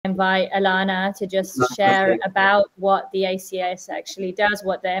invite Alannah to just share about what the ACS actually does,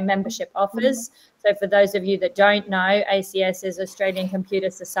 what their membership offers. So for those of you that don't know, ACS is Australian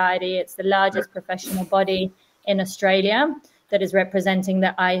Computer Society. It's the largest professional body in Australia that is representing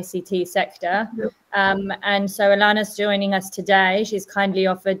the ICT sector. And so Alannah's joining us today. She's kindly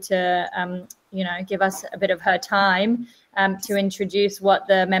offered to, give us a bit of her time to introduce what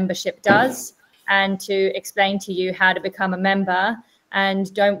the membership does and to explain to you how to become a member.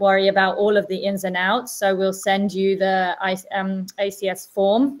 And don't worry about all of the ins and outs. So we'll send you the ACS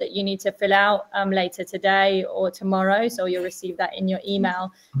form that you need to fill out later today or tomorrow. So you'll receive that in your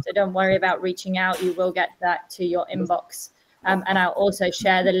email. So don't worry about reaching out. You will get that to your inbox. And I'll also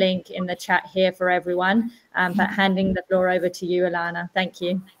share the link in the chat here for everyone. But handing the floor over to you, Alannah. Thank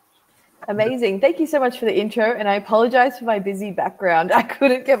you. Amazing. Thank you so much for the intro. And I apologize for my busy background. I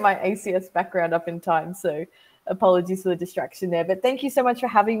couldn't get my ACS background up in time. So apologies for the distraction there. But thank you so much for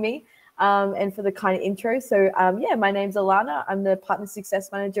having me and for the kind intro. So, my name's Alannah. I'm the Partner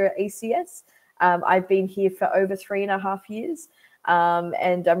Success Manager at ACS. I've been here for over 3.5 years.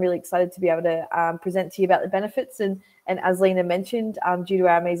 And I'm really excited to be able to present to you about the benefits. And as Lena mentioned, due to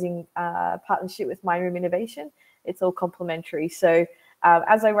our amazing partnership with Mindroom Innovation, it's all complimentary. So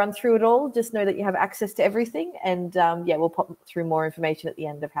as I run through it all, just know that you have access to everything. And we'll pop through more information at the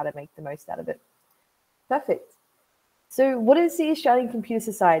end of how to make the most out of it. Perfect. So what is the Australian Computer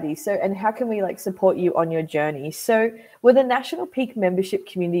Society? And how can we support you on your journey? So we're the national peak membership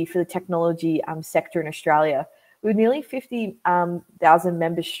community for the technology sector in Australia. We're nearly 50,000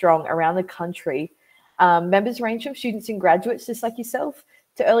 members strong around the country. Members range from students and graduates, just like yourself,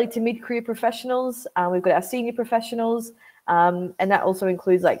 to early to mid-career professionals. We've got our senior professionals, and that also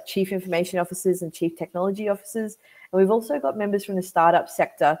includes chief information officers and chief technology officers. And we've also got members from the startup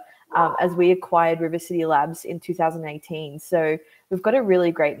sector as we acquired River City Labs in 2018. So we've got a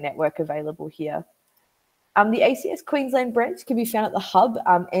really great network available here. The ACS Queensland branch can be found at the hub,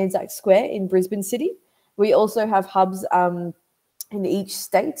 Anzac Square in Brisbane City. We also have hubs in each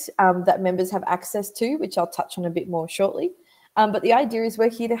state that members have access to, which I'll touch on a bit more shortly. But the idea is we're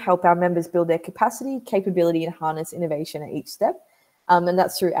here to help our members build their capacity, capability, and harness innovation at each step. And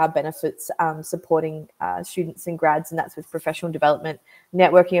that's through our benefits, supporting students and grads, and that's with professional development,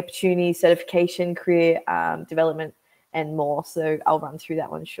 networking opportunities, certification, career development, and more. So I'll run through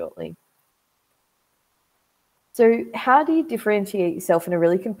that one shortly. So how do you differentiate yourself in a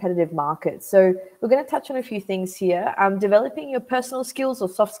really competitive market? So we're going to touch on a few things here. Developing your personal skills or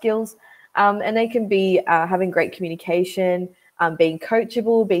soft skills, and they can be having great communication, being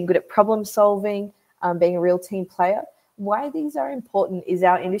coachable, being good at problem solving, being a real team player. Why these are important is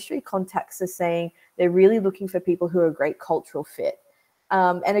our industry contacts are saying they're really looking for people who are a great cultural fit.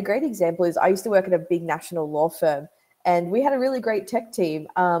 And a great example is I used to work at a big national law firm. And we had a really great tech team.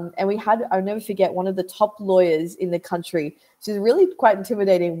 And we had, I'll never forget, one of the top lawyers in the country. She's a really quite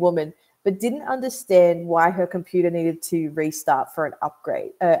intimidating woman, but didn't understand why her computer needed to restart for an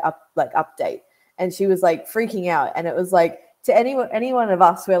upgrade, update. And she was freaking out. And it was to any one of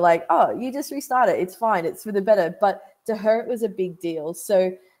us, we're oh, you just restart it. It's fine. It's for the better. But to her, it was a big deal.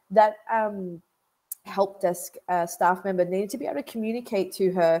 So that help desk staff member needed to be able to communicate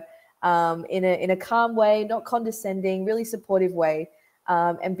to her in a calm way, not condescending, really supportive way,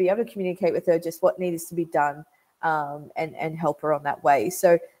 and be able to communicate with her just what needs to be done and help her on that way.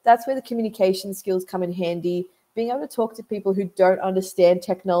 So that's where the communication skills come in handy, being able to talk to people who don't understand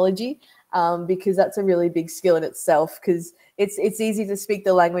technology, because that's a really big skill in itself, because it's easy to speak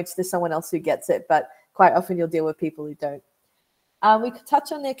the language to someone else who gets it, but quite often you'll deal with people who don't. We could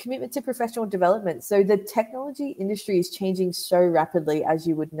touch on their commitment to professional development. So the technology industry is changing so rapidly, as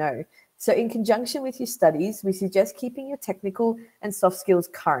you would know. So in conjunction with your studies, we suggest keeping your technical and soft skills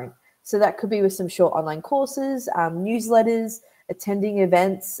current. So that could be with some short online courses, newsletters, attending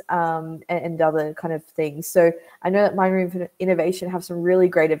events, and other kind of things. So I know that Mindroom Innovation have some really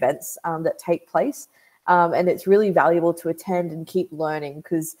great events that take place. And it's really valuable to attend and keep learning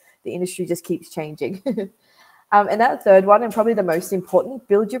because the industry just keeps changing. And that third one, and probably the most important,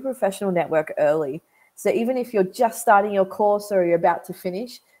 build your professional network early. So even if you're just starting your course or you're about to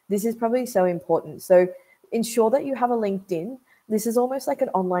finish, this is probably so important. So ensure that you have a LinkedIn. This is almost like an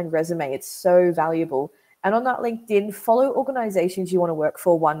online resume. It's so valuable. And on that LinkedIn, follow organizations you want to work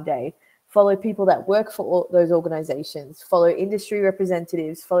for one day. Follow people that work for all those organizations. Follow industry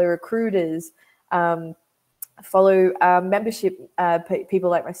representatives. Follow recruiters. Follow membership people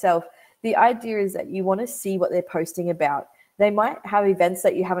like myself. The idea is that you want to see what they're posting about. They might have events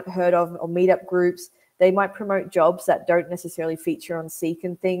that you haven't heard of or meetup groups. They might promote jobs that don't necessarily feature on Seek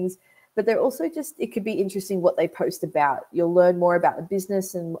and things. but they're also just, it could be interesting what they post about. You'll learn more about the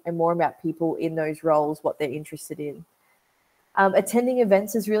business and more about people in those roles, what they're interested in. Attending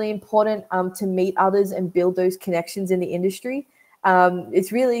events is really important to meet others and build those connections in the industry.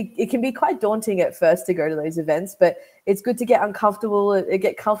 It can be quite daunting at first to go to those events, but it's good to get comfortable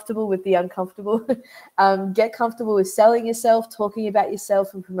with the uncomfortable, get comfortable with selling yourself, talking about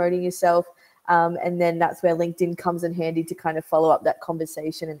yourself and promoting yourself. And then that's where LinkedIn comes in handy to kind of follow up that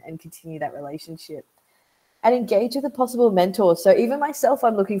conversation and continue that relationship. And engage with a possible mentor. So even myself,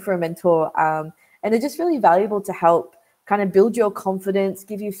 I'm looking for a mentor, and they're just really valuable to help kind of build your confidence,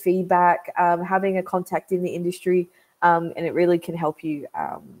 give you feedback, having a contact in the industry, and it really can help you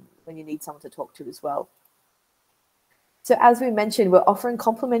when you need someone to talk to as well. So as we mentioned, we're offering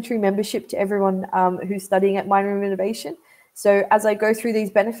complimentary membership to everyone who's studying at Minor of Innovation. So as I go through these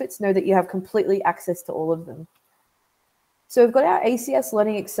benefits, know that you have completely access to all of them. So we've got our ACS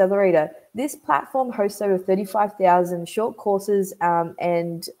Learning Accelerator. This platform hosts over 35,000 short courses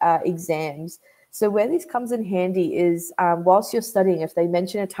and exams. So where this comes in handy is whilst you're studying, if they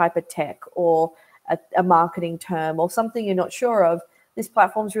mention a type of tech or a marketing term or something you're not sure of, this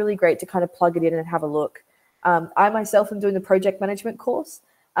platform is really great to kind of plug it in and have a look. I myself am doing the project management course.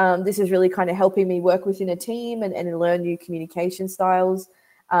 This is really kind of helping me work within a team and learn new communication styles.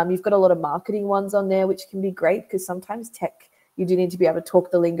 You've got a lot of marketing ones on there, which can be great because sometimes tech, you do need to be able to talk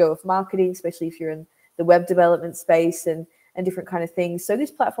the lingo of marketing, especially if you're in the web development space and different kind of things. So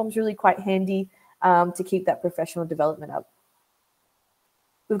this platform is really quite handy to keep that professional development up.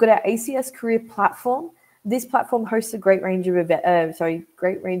 We've got our ACS career platform. This platform hosts a great range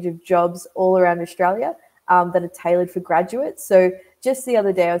of jobs all around Australia that are tailored for graduates. So just the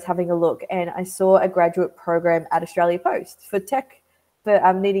other day, I was having a look and I saw a graduate program at Australia Post for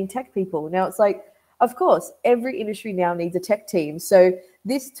needing tech people. Now it's like, of course, every industry now needs a tech team. So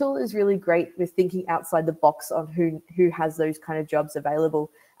this tool is really great with thinking outside the box on who has those kind of jobs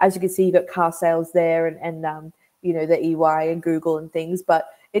available. As you can see, you've got car sales there and the EY and Google and things, but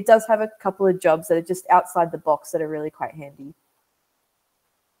it does have a couple of jobs that are just outside the box that are really quite handy.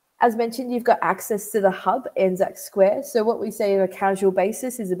 As mentioned, you've got access to the hub, Anzac Square. So what we say on a casual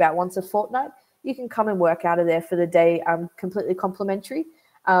basis is about once a fortnight. You can come and work out of there for the day, completely complimentary.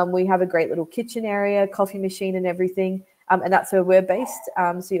 We have a great little kitchen area, coffee machine and everything. And that's where we're based.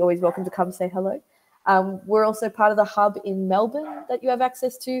 So you're always welcome to come say hello. We're also part of the hub in Melbourne that you have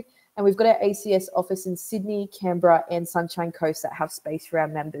access to. And we've got our ACS office in Sydney, Canberra, and Sunshine Coast that have space for our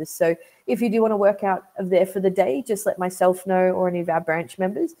members. So if you do want to work out of there for the day, just let myself know or any of our branch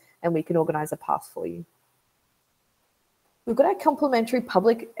members, and we can organise a pass for you. We've got our complimentary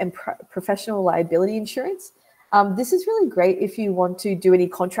public and professional liability insurance. This is really great if you want to do any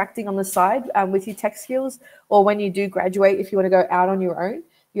contracting on the side with your tech skills, or when you do graduate, if you want to go out on your own,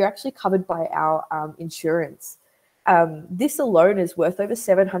 you're actually covered by our insurance. This alone is worth over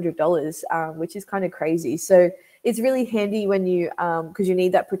 $700, which is kind of crazy. So it's really handy when you, because you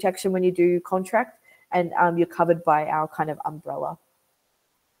need that protection when you do contract, and you're covered by our kind of umbrella.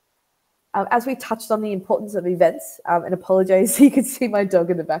 As we touched on the importance of events, and apologize, you can see my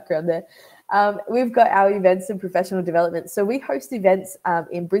dog in the background there. We've got our events and professional development. So we host events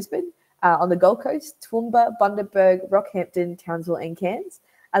in Brisbane, on the Gold Coast, Toowoomba, Bundaberg, Rockhampton, Townsville, and Cairns,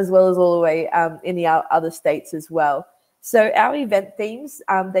 as well as all the way in the other states as well. So our event themes,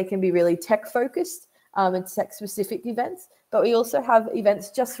 they can be really tech-focused and tech-specific events, but we also have events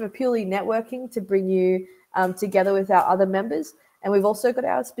just for purely networking to bring you together with our other members. And we've also got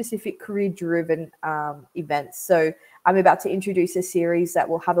our specific career-driven events. So I'm about to introduce a series that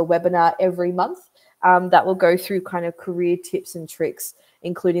will have a webinar every month that will go through kind of career tips and tricks,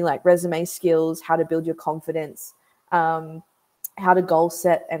 including like resume skills, how to build your confidence, how to goal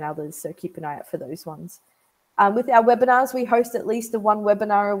set, and others. So keep an eye out for those ones. With our webinars, we host at least one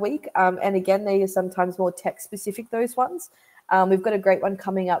webinar a week. And again, they are sometimes more tech-specific, those ones. We've got a great one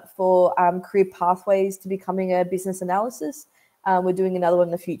coming up for career pathways to becoming a business analysis. We're doing another one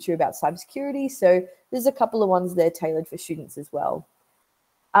in the future about cybersecurity. So there's a couple of ones there tailored for students as well.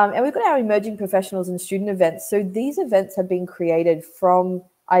 And we've got our emerging professionals and student events. So these events have been created from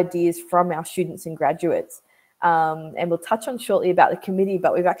ideas from our students and graduates. And we'll touch on shortly about the committee,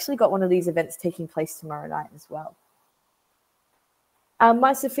 but we've actually got one of these events taking place tomorrow night as well.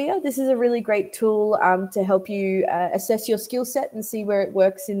 My Sophia, this is a really great tool to help you assess your skill set and see where it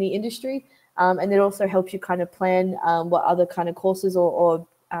works in the industry. And it also helps you kind of plan what other kind of courses or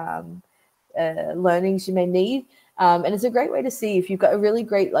learnings you may need. And it's a great way to see if you've got a really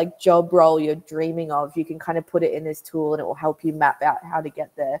great like job role you're dreaming of, you can kind of put it in this tool and it will help you map out how to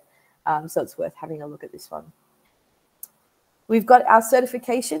get there. So it's worth having a look at this one. We've got our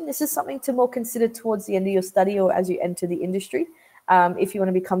certification. This is something to more consider towards the end of your study or as you enter the industry. If you want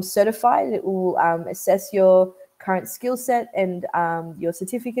to become certified, it will assess your current skill set and your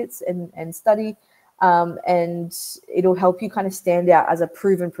certificates and study, and it'll help you kind of stand out as a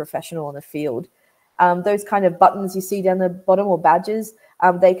proven professional in the field. Those kind of buttons you see down the bottom, or badges,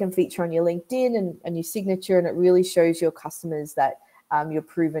 they can feature on your LinkedIn and your signature, and it really shows your customers that you're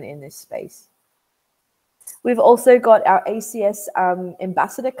proven in this space. We've also got our ACS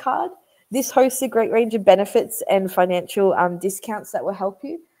ambassador card. This hosts a great range of benefits and financial discounts that will help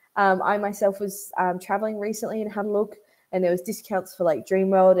you. I myself was traveling recently and had a look, and there was discounts for like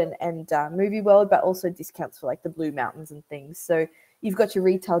Dreamworld and Movie World, but also discounts for like the Blue Mountains and things. So you've got your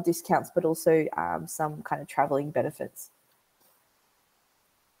retail discounts, but also some kind of traveling benefits.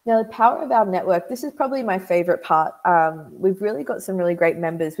 Now, the power of our network, this is probably my favorite part. We've really got some really great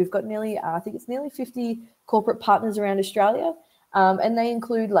members. We've got nearly, I think it's nearly 50 corporate partners around Australia, and they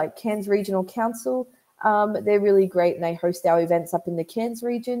include like Cairns Regional Council. They're really great, and they host our events up in the Cairns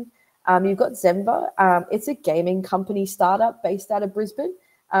region. You've got Zemba. It's a gaming company startup based out of Brisbane.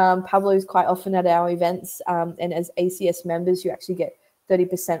 Pablo is quite often at our events, and as ACS members, you actually get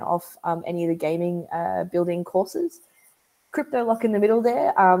 30% off any of the gaming building courses. Crypto Lock in the middle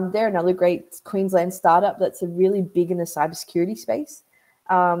there. They're another great Queensland startup that's really big in the cybersecurity space.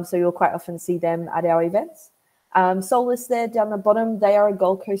 So you'll quite often see them at our events. Solus there down the bottom, they are a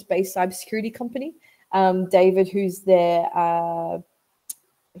Gold Coast-based cybersecurity company. David, who's there,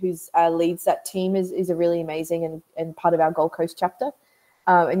 leads that team, is a really amazing and part of our Gold Coast chapter.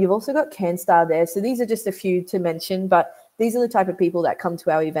 And you've also got CanStar there. So these are just a few to mention, but these are the type of people that come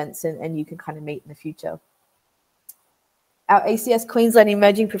to our events and you can kind of meet in the future. Our ACS Queensland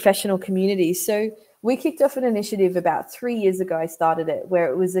Emerging Professional Community. So we kicked off an initiative about 3 years ago. I started it, where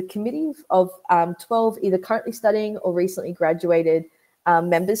it was a committee of 12 either currently studying or recently graduated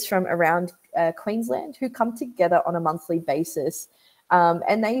members from around Queensland who come together on a monthly basis.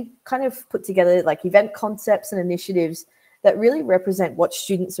 And they kind of put together like event concepts and initiatives that really represent what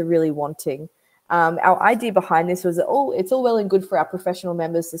students are really wanting. Our idea behind this was that it's all well and good for our professional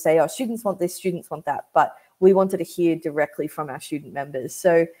members to say, oh, students want this, students want that, but we wanted to hear directly from our student members.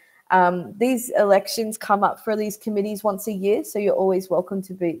 So these elections come up for these committees once a year, so you're always welcome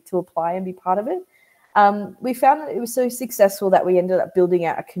to apply and be part of it. We found that it was so successful that we ended up building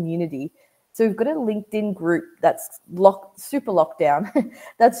out a community. So we've got a LinkedIn group that's super locked down.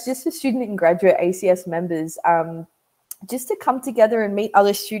 That's just for student and graduate ACS members, just to come together and meet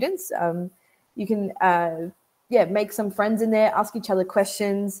other students. You can make some friends in there, ask each other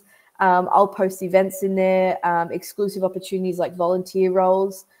questions. I'll post events in there, exclusive opportunities like volunteer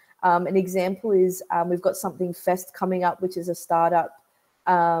roles. An example is we've got Something Fest coming up, which is a startup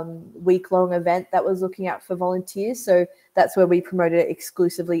week-long event that was looking out for volunteers. So that's where we promoted it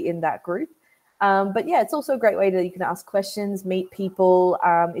exclusively in that group. But yeah, it's also a great way that you can ask questions, meet people.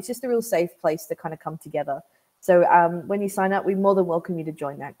 It's just a real safe place to kind of come together. So when you sign up, we more than welcome you to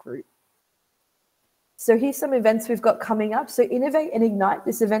join that group. So here's some events we've got coming up. So Innovate and Ignite,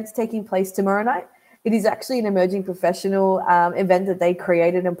 this event's taking place tomorrow night. It is actually an emerging professional event that they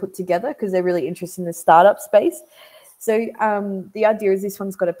created and put together because they're really interested in the startup space. So the idea is this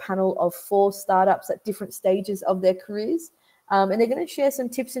one's got a panel of 4 startups at different stages of their careers. And they're going to share some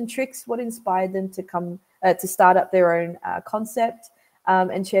tips and tricks, what inspired them to come to start up their own concept,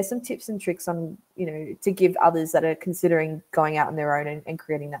 and share some tips and tricks on, to give others that are considering going out on their own and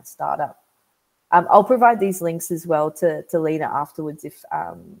creating that startup. I'll provide these links as well to Lena afterwards if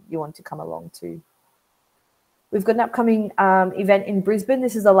you want to come along too. We've got an upcoming event in Brisbane.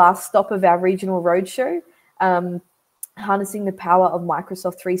 This is the last stop of our regional roadshow, harnessing the power of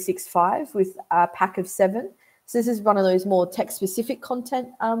Microsoft 365 with a pack of 7. So this is one of those more tech-specific content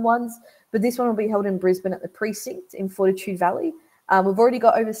ones, but this one will be held in Brisbane at the Precinct in Fortitude Valley. We've already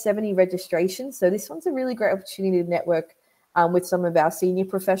got over 70 registrations, so this one's a really great opportunity to network with some of our senior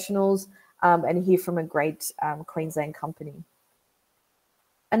professionals and hear from a great Queensland company.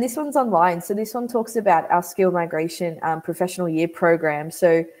 And this one's online. So this one talks about our skill migration professional year program.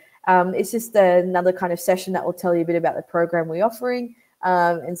 So it's just another kind of session that will tell you a bit about the program we're offering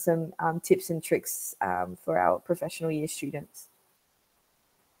and some tips and tricks for our professional year students.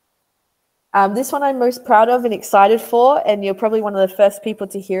 This one I'm most proud of and excited for, and you're probably one of the first people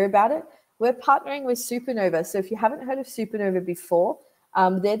to hear about it. We're partnering with Supernova. So if you haven't heard of Supernova before,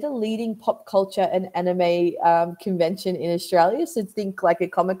 they're the leading pop culture and anime convention in Australia. So think like a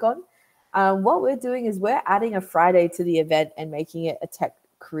Comic-Con. What we're doing is we're adding a Friday to the event and making it a tech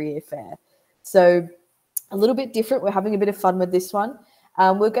career fair. So a little bit different. We're having a bit of fun with this one.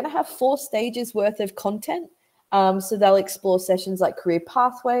 We're going to have 4 stages worth of content. So they'll explore sessions like career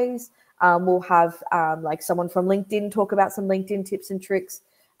pathways. We'll have like someone from LinkedIn talk about some LinkedIn tips and tricks.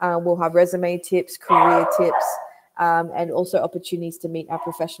 We'll have resume tips, career tips, and also opportunities to meet our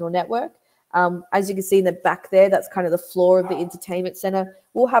professional network. As you can see in the back there, that's kind of the floor of the entertainment center.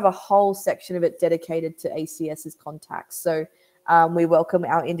 We'll have a whole section of it dedicated to ACS's contacts. So we welcome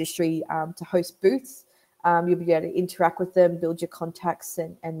our industry to host booths. You'll be able to interact with them, build your contacts,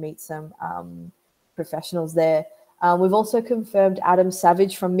 and meet some professionals there. We've also confirmed Adam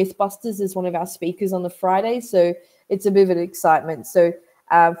Savage from Mythbusters as one of our speakers on the Friday. So it's a bit of an excitement. So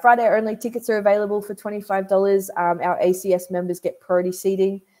Friday only tickets are available for $25. Our ACS members get priority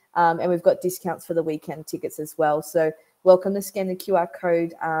seating. And we've got discounts for the weekend tickets as well. So welcome to scan the QR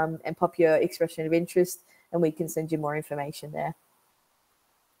code and pop your expression of interest, and we can send you more information there.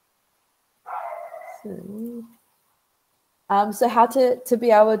 So how to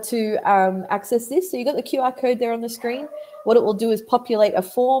be able to access this. So you got the QR code there on the screen. What it will do is populate a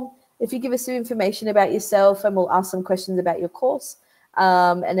form. If you give us some information about yourself, and we'll ask some questions about your course.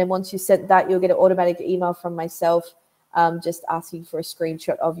 And then once you sent that, you'll get an automatic email from myself just asking for a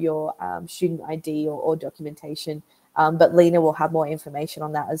screenshot of your student ID or documentation. But Lena will have more information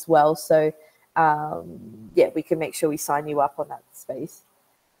on that as well. So yeah, we can make sure we sign you up on that space.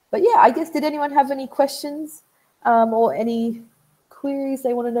 But yeah, I guess, did anyone have any questions or any queries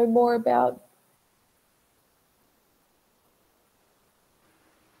they want to know more about?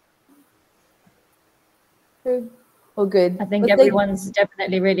 All good. I think everyone's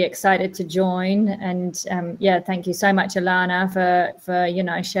definitely really excited to join, and yeah, thank you so much, Alannah, for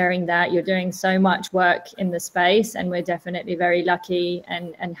sharing that. You're doing so much work in the space, and we're definitely very lucky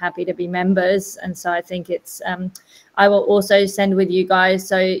and happy to be members. And so I think it's I will also send with you guys,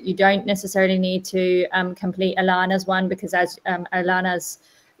 so you don't necessarily need to complete Alannah's one, because as Alannah's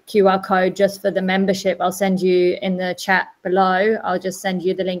QR code just for the membership, I'll send you in the chat below. I'll just send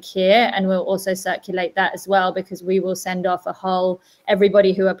you the link here, and we'll also circulate that as well, because we will send off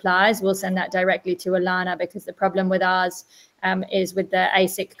everybody who applies, we'll send that directly to Alannah, because the problem with ours is with the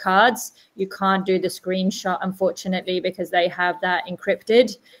ASIC cards, you can't do the screenshot, unfortunately, because they have that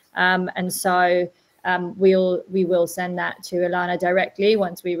encrypted. And so we will send that to Alannah directly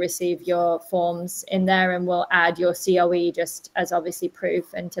once we receive your forms in there, and we'll add your COE just as obviously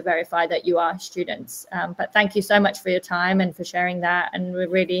proof and to verify that you are students. But thank you so much for your time and for sharing that, and we're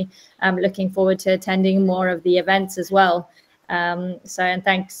really looking forward to attending more of the events as well. And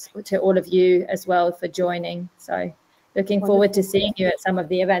thanks to all of you as well for joining. So looking forward to seeing you at some of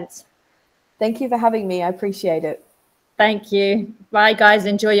the events. Thank you for having me. I appreciate it. Thank you. Bye, guys.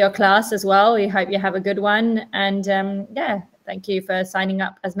 Enjoy your class as well. We hope you have a good one. And yeah, thank you for signing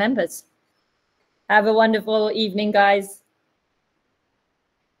up as members. Have a wonderful evening, guys.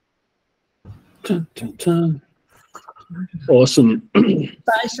 Dun, dun, dun. Awesome.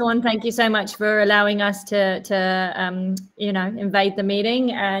 Bye, Sean. Thank you so much for allowing us to invade the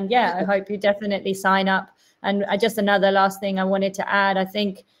meeting. And yeah, I hope you definitely sign up. And just another last thing I wanted to add, I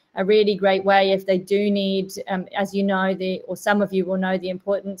think a really great way, if they do need, as you know, or some of you will know the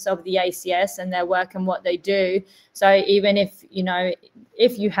importance of the ACS and their work and what they do. So even if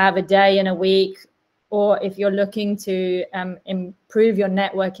you have a day in a week, or if you're looking to improve your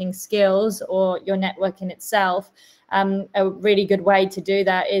networking skills or your networking itself, a really good way to do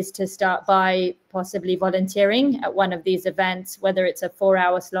that is to start by possibly volunteering at one of these events, whether it's a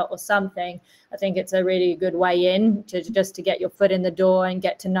 4-hour slot or something. I think it's a really good way in to get your foot in the door and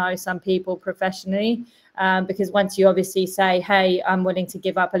get to know some people professionally. Because once you obviously say, hey, I'm willing to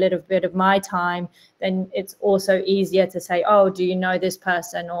give up a little bit of my time, then it's also easier to say, oh, do you know this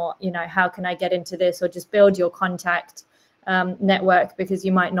person? Or, how can I get into this? Or just build your contact network, because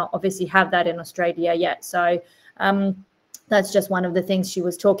you might not obviously have that in Australia yet. So that's just one of the things she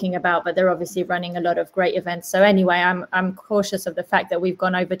was talking about, but they're obviously running a lot of great events. So anyway, I'm cautious of the fact that we've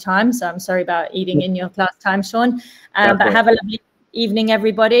gone over time. So I'm sorry about eating in your class time, Sean. But have a lovely evening,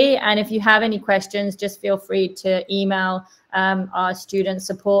 everybody. And if you have any questions, just feel free to email our student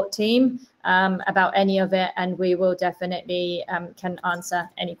support team about any of it, and we will definitely can answer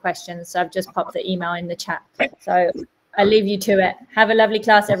any questions. So I've just popped the email in the chat. So I'll leave you to it. Have a lovely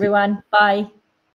class, everyone. Bye.